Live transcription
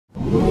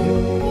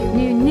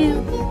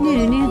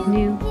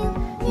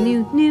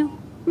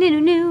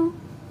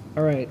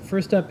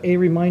first up, a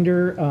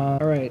reminder. All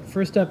right,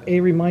 first up, a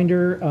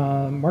reminder.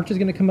 March is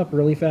going to come up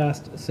really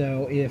fast,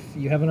 so if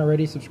you haven't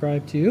already,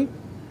 subscribe to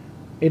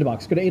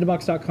AdaBox. Go to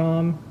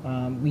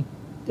AdaBox.com. We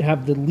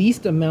have the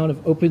least amount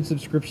of open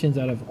subscriptions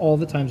out of all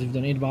the times we've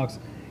done AdaBox.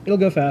 It'll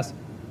go fast,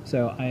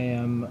 so I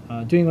am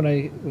doing what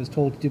I was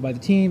told to do by the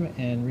team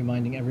and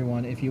reminding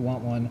everyone, if you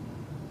want one,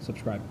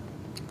 subscribe.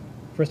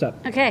 First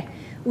up. Okay,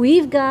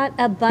 we've got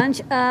a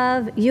bunch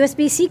of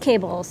USB-C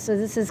cables. So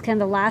this is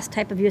kind of the last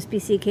type of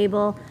USB-C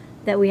cable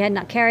that we had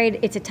not carried.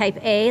 It's a type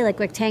A, like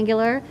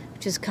rectangular,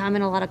 which is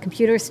common. A lot of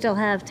computers still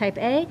have type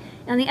A.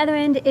 And on the other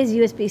end is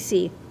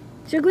USB-C.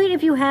 So great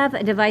if you have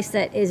a device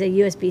that is a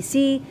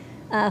USB-C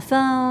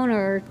phone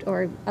or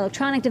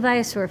electronic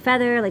device or a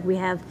feather, like we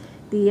have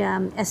the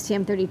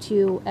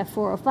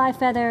STM32F405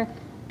 feather.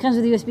 Comes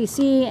with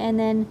USB-C, and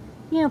then,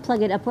 you know,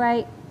 plug it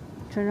upright,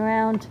 turn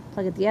around,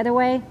 plug it the other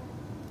way.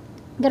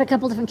 Got a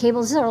couple different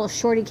cables. This is our little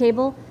shorty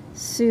cable,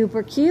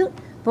 super cute.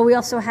 But we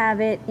also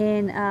have it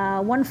in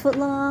 1 foot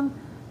long,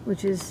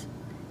 which is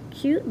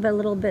cute, but a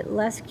little bit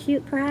less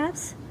cute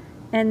perhaps.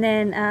 And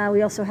then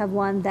we also have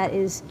one that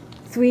is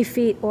 3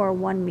 feet or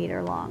 1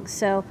 meter long.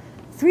 So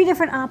 3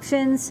 different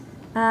options.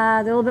 They're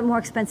a little bit more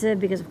expensive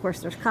because, of course,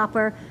 there's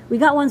copper. We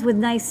got ones with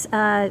nice,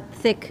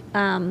 thick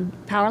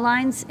power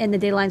lines, and the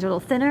data lines are a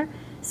little thinner.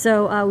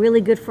 So really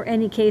good for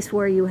any case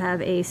where you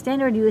have a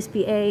standard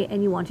USB-A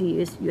and you want to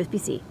use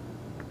USB-C.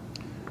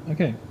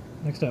 Okay,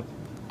 next up.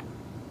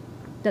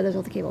 Those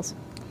are the cables.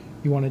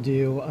 You want to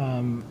do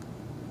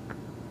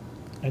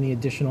any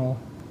additional?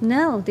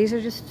 No, these are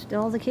just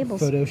all the cables.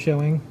 Photo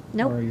showing?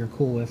 Nope. Or you're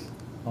cool with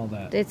all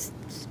that? It's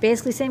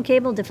basically same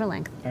cable, different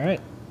length. All right.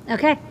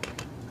 Okay,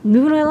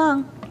 moving right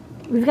along.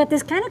 We've got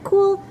this kind of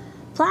cool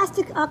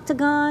plastic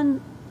Octagon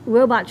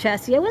robot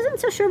chassis. I wasn't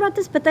so sure about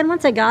this, but then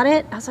once I got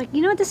it, I was like,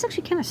 you know what, this is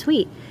actually kind of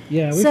sweet.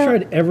 Yeah, we've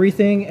tried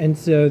everything, and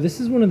so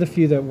this is one of the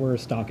few that we're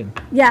stocking.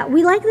 Yeah,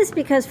 we like this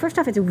because, first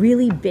off, it's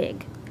really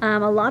big. A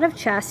lot of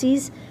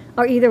chassis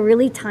are either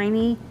really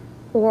tiny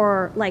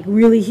or like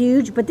really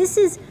huge, but this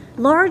is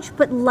large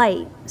but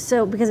light.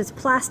 So because it's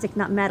plastic,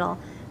 not metal.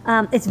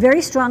 It's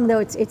very strong though.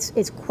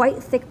 It's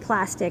quite thick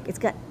plastic. It's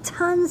got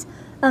tons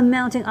of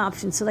mounting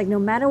options. So like no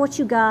matter what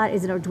you got,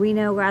 is it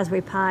Arduino,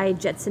 Raspberry Pi,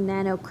 Jetson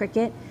Nano,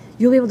 Cricut,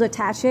 you'll be able to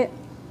attach it.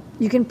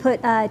 You can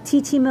put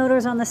TT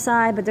motors on the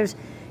side, but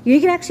you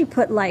can actually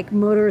put like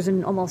motors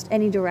in almost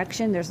any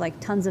direction. There's like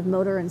tons of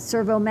motor and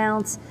servo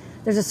mounts.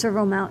 There's a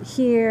servo mount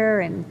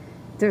here, and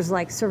there's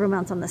like servo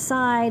mounts on the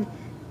side.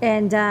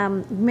 And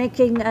make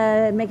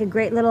a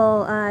great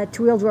little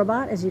two-wheeled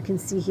robot, as you can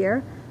see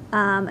here.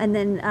 And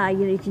then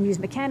you know, you can use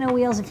mechano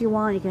wheels if you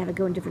want. You can have it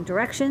go in different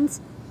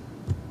directions.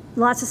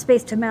 Lots of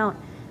space to mount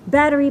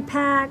battery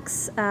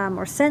packs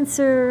or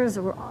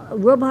sensors or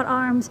robot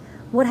arms,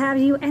 what have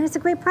you, and it's a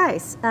great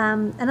price.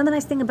 Another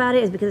nice thing about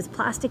it is because it's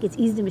plastic, it's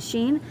easy to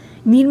machine.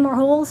 Need more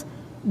holes,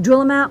 drill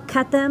them out,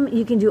 cut them.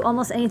 You can do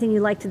almost anything you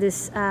like to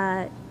this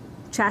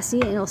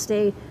chassis, and it'll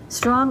stay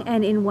strong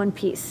and in one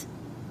piece.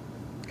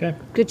 Okay.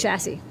 Good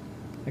chassis.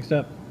 Next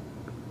up.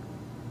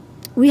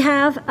 We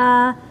have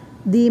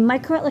the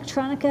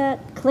MikroElektronika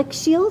click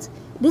shield.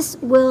 This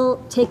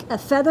will take a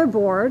feather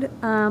board.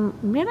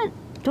 We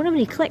don't have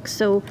any clicks,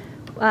 so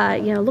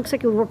you know, looks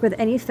like it would work with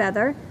any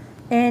feather.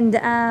 And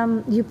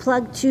you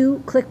plug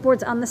 2 click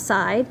boards on the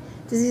side.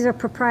 These are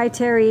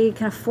proprietary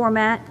kind of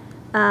format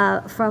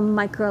from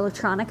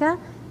MikroElektronika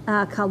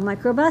called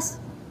Microbus.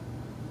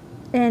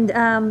 And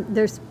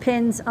there's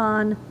pins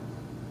on.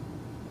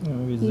 Oh,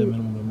 maybe zoom in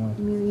a little bit more.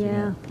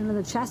 Yeah,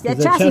 another chassis.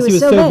 That chassis was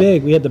so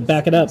big, we had to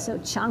back it up. So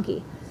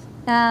chunky.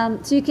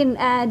 So you can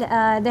add,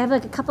 they have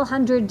like a couple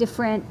hundred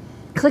different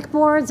click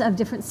boards of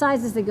different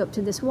sizes. They go up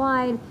to this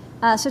wide.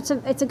 So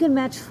it's a good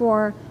match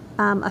for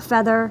a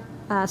feather.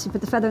 So you put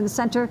the feather in the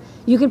center.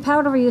 You can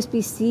power it over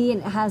USB-C,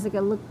 and it has like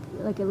a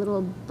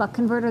little buck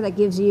converter that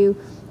gives you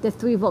the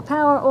 3-volt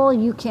power, or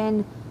you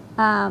can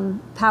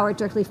power it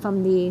directly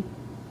from the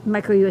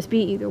micro USB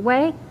either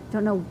way.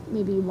 Don't know,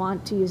 maybe you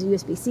want to use a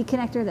USB-C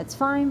connector, that's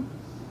fine.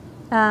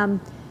 And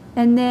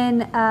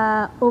then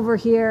over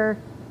here,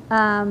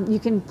 you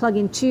can plug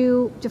in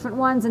 2 different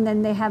ones, and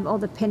then they have all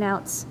the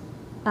pinouts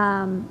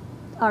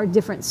are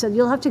different. So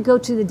you'll have to go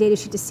to the data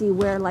sheet to see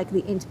where like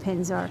the int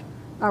pins are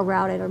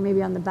routed, or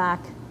maybe on the back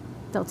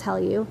they'll tell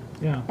you.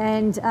 Yeah.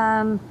 And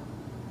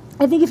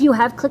I think if you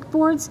have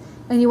clipboards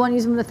and you want to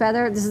use them with a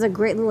feather, this is a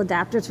great little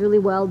adapter. It's really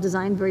well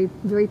designed, very,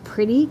 very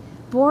pretty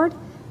board.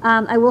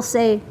 I will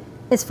say,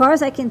 as far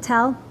as I can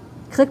tell,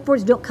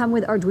 clipboards don't come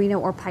with Arduino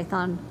or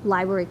Python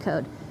library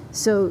code.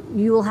 So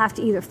you will have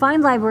to either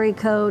find library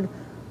code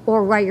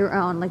or write your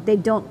own. Like, they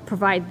don't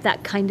provide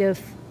that kind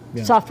of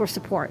software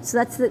support.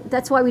 So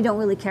that's why we don't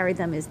really carry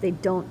them, is they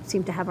don't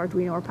seem to have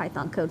Arduino or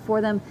Python code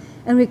for them.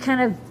 And we kind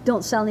of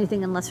don't sell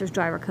anything unless there's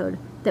driver code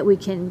that we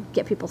can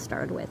get people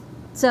started with.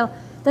 So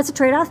that's a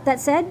trade-off. That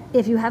said,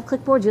 if you have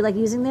clipboards, you like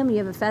using them, you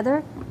have a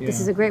feather, this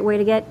is a great way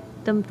to get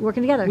them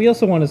working together. We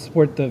also want to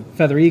support the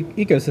feather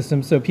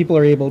ecosystem, so people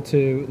are able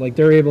to, like,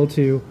 they're able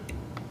to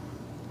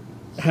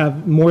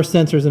have more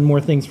sensors and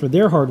more things for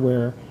their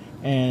hardware,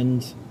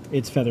 and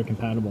it's feather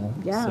compatible.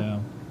 Yeah. So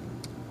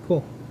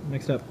cool.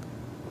 Next up.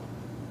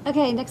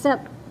 Okay, next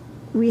up,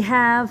 we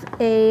have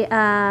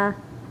a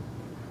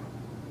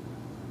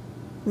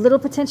little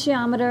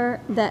potentiometer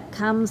that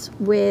comes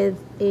with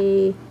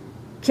a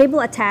cable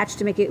attached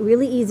to make it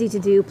really easy to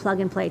do plug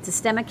and play. It's a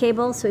STEMMA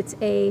cable, so it's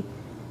a,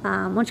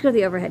 why don't you go to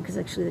the overhead, because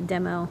actually the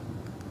demo,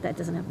 that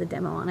doesn't have the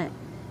demo on it.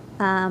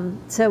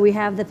 So we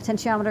have the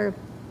potentiometer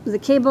with a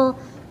cable.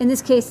 In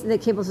this case, the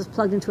cable is just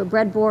plugged into a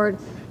breadboard.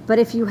 But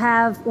if you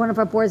have one of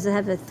our boards that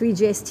have a 3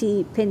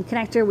 GST pin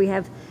connector, we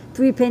have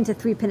 3 pin to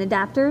 3 pin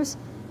adapters.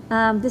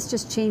 This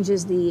just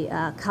changes the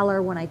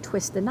color when I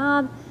twist the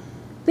knob.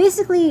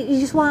 Basically, you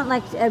just want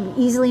like an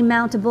easily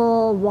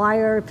mountable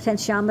wire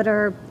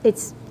potentiometer.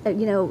 It's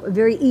you know, a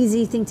very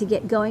easy thing to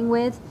get going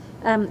with,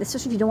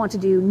 especially if you don't want to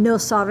do no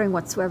soldering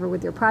whatsoever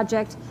with your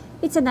project.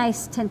 It's a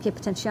nice 10K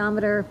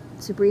potentiometer,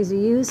 super easy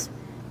to use,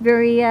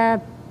 very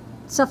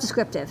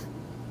self-descriptive.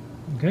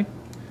 Okay.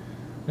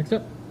 Next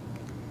up.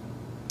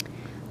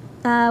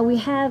 We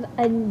have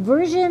a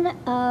version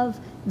of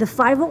the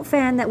 5-volt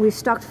fan that we've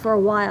stocked for a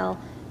while.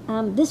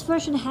 This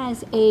version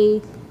has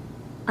a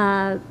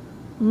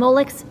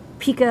Molex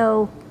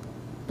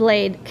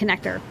PicoBlade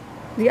connector.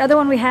 The other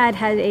one we had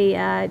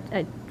a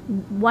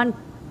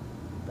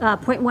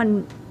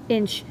 1.1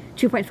 inch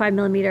 2.5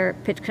 millimeter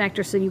pitch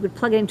connector, so you could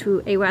plug it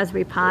into a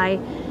Raspberry Pi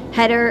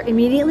header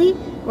immediately,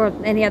 or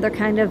any other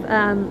kind of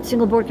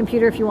single board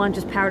computer if you want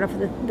to just power it off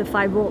with the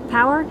 5-volt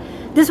power.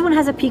 This one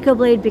has a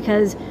PicoBlade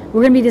because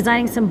we're going to be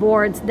designing some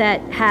boards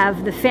that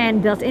have the fan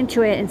built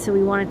into it, and so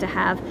we wanted to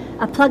have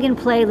a plug and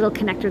play little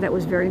connector that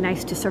was very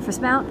nice to surface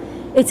mount.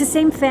 It's the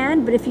same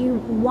fan, but if you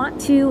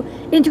want to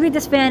integrate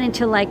this fan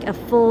into like a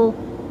full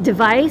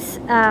device,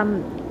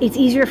 it's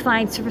easier to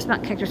find surface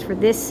mount connectors for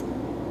this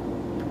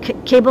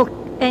cable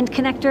end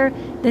connector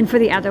than for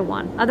the other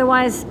one.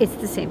 Otherwise, it's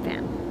the same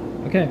fan.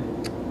 Okay,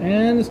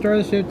 and the star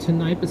of the show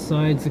tonight,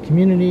 besides the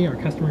community, our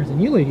customers,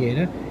 and you, Lady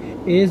Ada,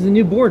 is the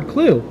new board,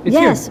 CLUE. It's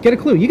yes. Here. Get a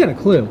CLUE. You got a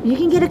CLUE. You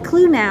can get a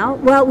CLUE now.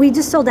 Well, we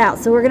just sold out,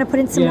 so we're going to put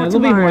in some more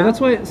tomorrow. Yeah, there'll be more. That's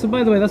why. So,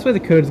 by the way, that's why the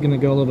code is going to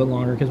go a little bit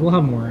longer, because we'll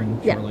have more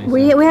in shortly.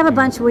 Yeah, we have a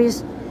bunch. We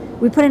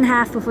put in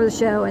half before the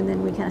show, and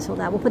then we kind of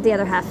sold out. We'll put the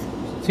other half.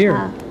 It's here.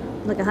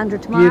 Like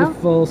 100 tomorrow.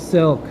 Beautiful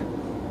silk.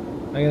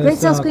 Great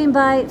silk screen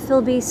by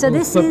Phil B. So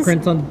this is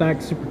footprints on the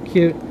back, super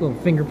cute. Little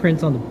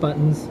fingerprints on the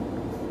buttons.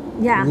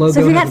 Yeah. So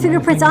if you got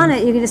fingerprints on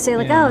it, you can just say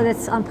like, oh,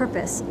 that's on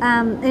purpose.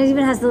 And it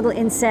even has little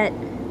inset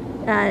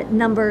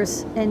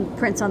numbers and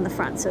prints on the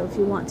front. So if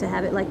you want to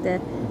have it like the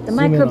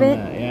microbit.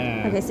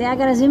 Yeah. Okay. So I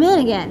got to zoom in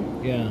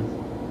again. Yeah.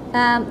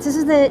 So this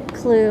is the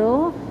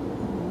CLUE.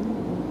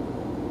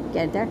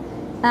 Get it there.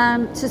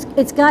 So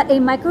it's got a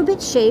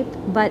microbit shape,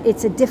 but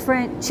it's a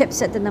different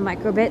chipset than the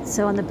microbit.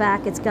 So on the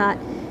back, it's got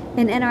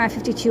an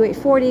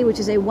nRF52840, which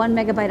is a 1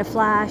 megabyte of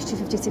flash,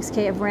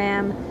 256K of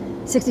RAM,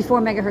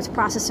 64 megahertz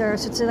processor.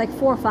 So it's like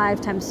 4 or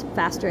 5 times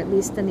faster, at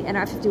least, than the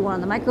nRF51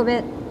 on the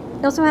microbit.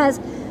 It also has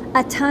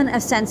a ton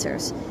of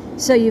sensors.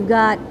 So you've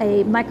got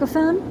a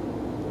microphone,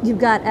 you've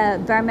got a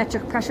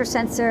barometric pressure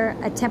sensor,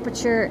 a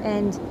temperature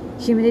and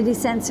humidity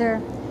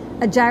sensor,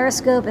 a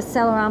gyroscope, a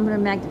accelerometer,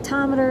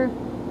 magnetometer.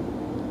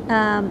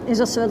 There's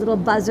also a little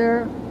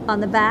buzzer on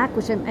the back,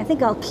 which I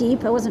think I'll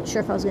keep. I wasn't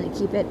sure if I was going to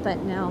keep it, but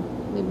now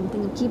maybe I'm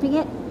thinking of keeping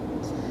it.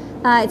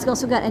 It's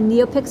also got a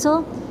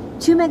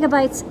NeoPixel, 2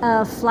 megabytes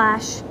of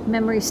flash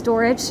memory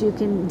storage, so you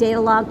can data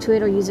log to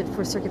it or use it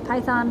for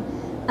CircuitPython.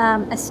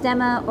 A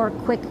STEMMA or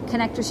quick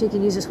connector, so you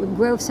can use this with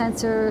Grove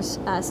sensors,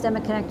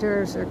 STEMMA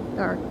connectors,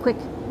 or quick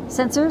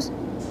sensors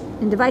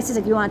and devices.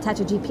 If you want to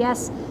attach a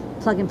GPS,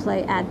 plug and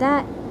play, add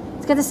that.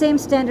 It's got the same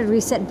standard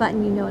reset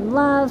button you know and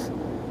love.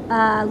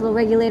 A little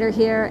regulator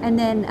here, and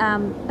then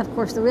of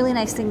course the really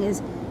nice thing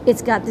is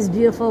it's got this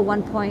beautiful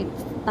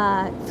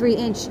 1.3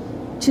 inch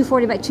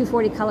 240 by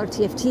 240 color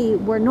TFT,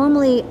 where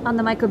normally on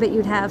the microbit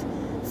you'd have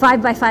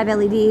 5 by 5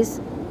 LEDs.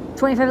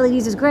 25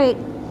 LEDs is great,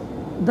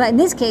 but in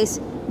this case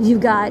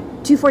you've got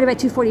 240 by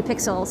 240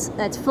 pixels.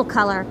 That's full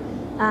color.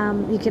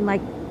 You can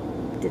like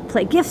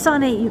play GIFs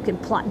on it. You can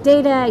plot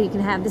data. You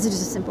can have, this is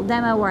just a simple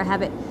demo where I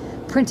have it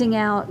printing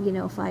out. You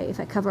know, if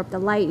I cover up the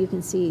light, you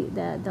can see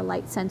the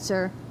light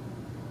sensor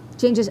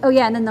changes. Oh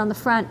yeah, and then on the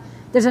front,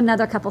 there's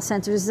another couple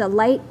sensors. This is a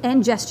light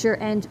and gesture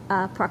and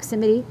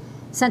proximity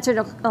sensor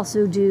to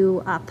also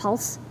do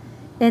pulse.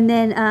 And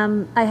then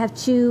I have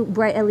 2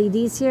 bright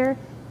LEDs here.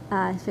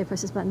 If I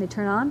press this button, they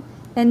turn on.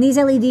 And these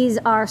LEDs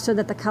are so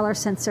that the color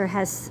sensor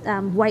has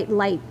white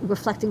light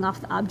reflecting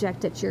off the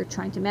object that you're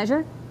trying to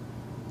measure.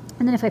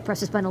 And then if I press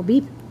this button, it'll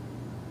beep.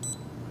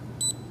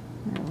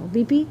 A little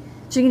beepy.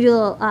 So you can do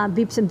little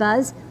beeps and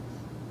buzz.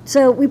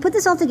 So we put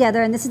this all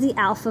together, and this is the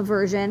alpha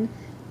version.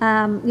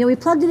 You know, we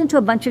plugged it into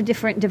a bunch of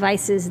different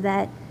devices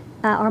that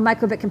are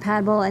microbit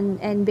compatible,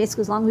 and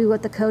basically as long as we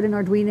wrote the code in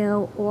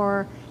Arduino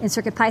or in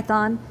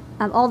CircuitPython,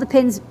 all the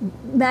pins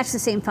match the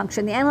same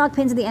function. The analog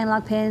pins are the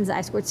analog pins, the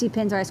I2C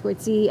pins are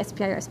I2C,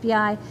 SPI are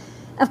SPI.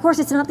 Of course,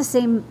 it's not the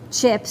same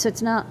chip, so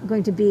it's not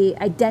going to be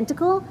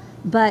identical,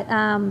 but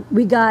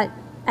we got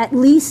at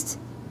least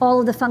all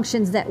of the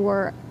functions that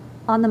were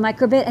on the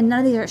microbit, and none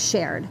of these are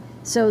shared.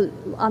 So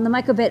on the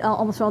microbit,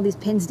 almost all these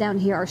pins down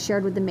here are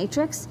shared with the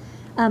matrix.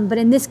 But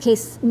in this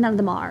case, none of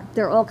them are.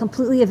 They're all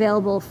completely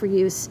available for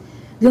use.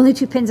 The only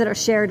 2 pins that are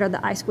shared are the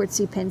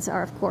I2C pins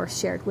are, of course,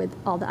 shared with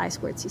all the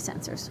I2C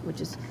sensors,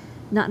 which is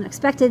not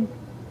unexpected.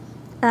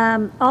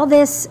 All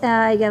this, you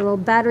got a little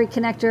battery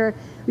connector.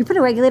 We put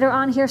a regulator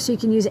on here so you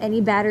can use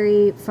any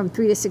battery from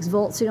 3 to 6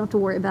 volts, so you don't have to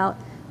worry about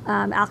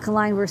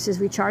alkaline versus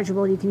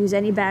rechargeable. You can use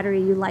any battery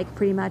you like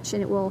pretty much,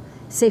 and it will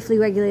safely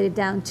regulate it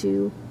down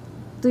to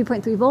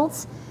 3.3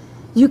 volts.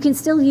 You can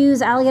still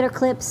use alligator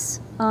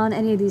clips on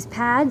any of these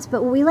pads,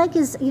 but what we like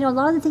is, a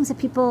lot of the things that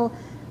people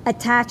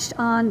attached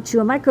onto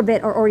a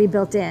microbit are already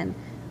built in,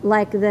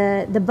 like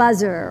the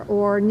buzzer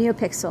or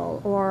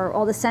NeoPixel or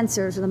all the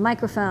sensors or the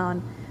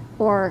microphone,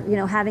 or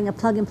having a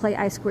plug-and-play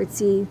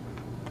I2C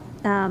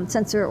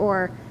sensor,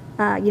 or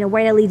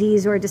white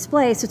LEDs or a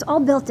display. So it's all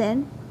built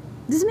in.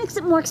 This makes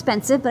it more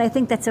expensive, but I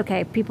think that's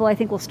okay. People, I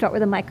think, will start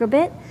with a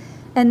microbit,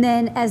 and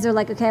then as they're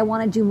like, okay, I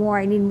want to do more.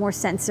 I need more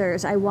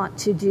sensors. I want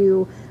to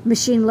do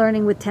machine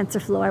learning with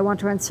TensorFlow. I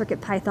want to run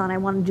CircuitPython. I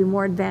want to do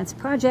more advanced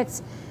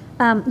projects.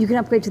 You can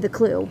upgrade to the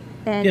CLUE.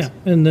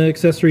 And the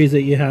accessories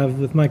that you have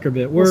with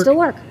microbit work. Will still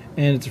work.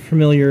 And it's a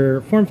familiar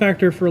form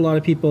factor for a lot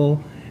of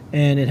people.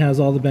 And it has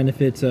all the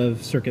benefits of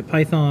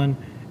CircuitPython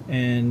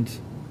and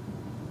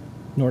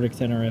Nordic's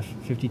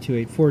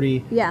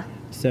nRF52840. Yeah.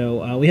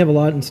 So we have a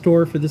lot in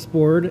store for this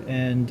board,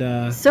 and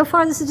so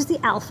far this is just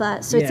the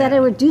alpha, so it's at a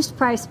reduced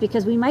price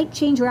because we might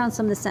change around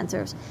some of the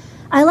sensors.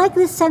 I like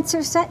this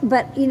sensor set,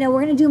 but we're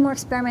going to do more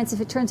experiments. If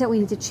it turns out we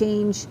need to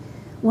change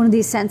one of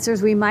these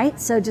sensors, we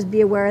might. So just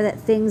be aware that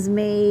things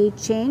may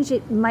change.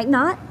 It might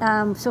not.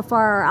 So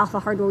far, our alpha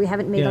hardware, we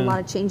haven't made a lot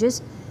of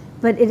changes,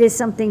 but it is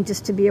something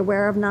just to be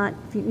aware of. Not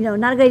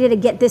not a good idea to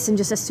get this and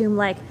just assume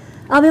like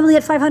I'll be able to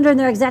get 500 and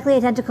they're exactly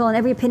identical and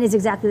every pin is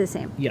exactly the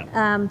same.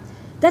 Yeah.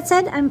 That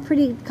said, I'm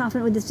pretty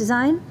confident with this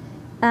design.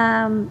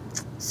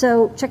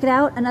 So check it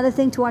out. Another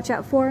thing to watch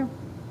out for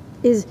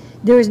is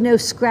there is no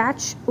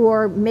scratch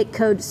or make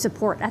code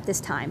support at this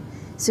time.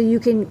 So you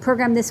can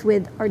program this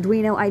with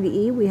Arduino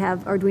IDE. We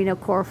have Arduino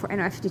Core for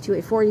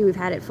nRF52840. We've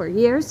had it for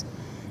years.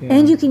 Yeah.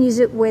 And you can use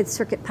it with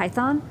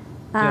CircuitPython.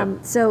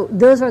 So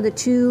those are the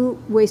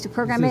 2 ways to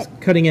program it.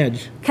 Cutting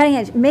edge. Cutting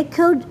edge. Make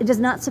code does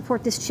not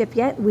support this chip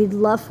yet. We'd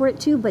love for it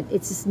to, but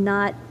it's just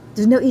not,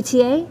 there's no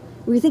ETA.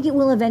 We think it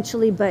will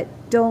eventually, but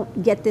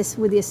don't get this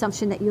with the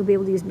assumption that you'll be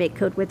able to use make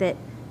code with it.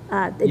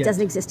 It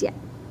doesn't exist yet.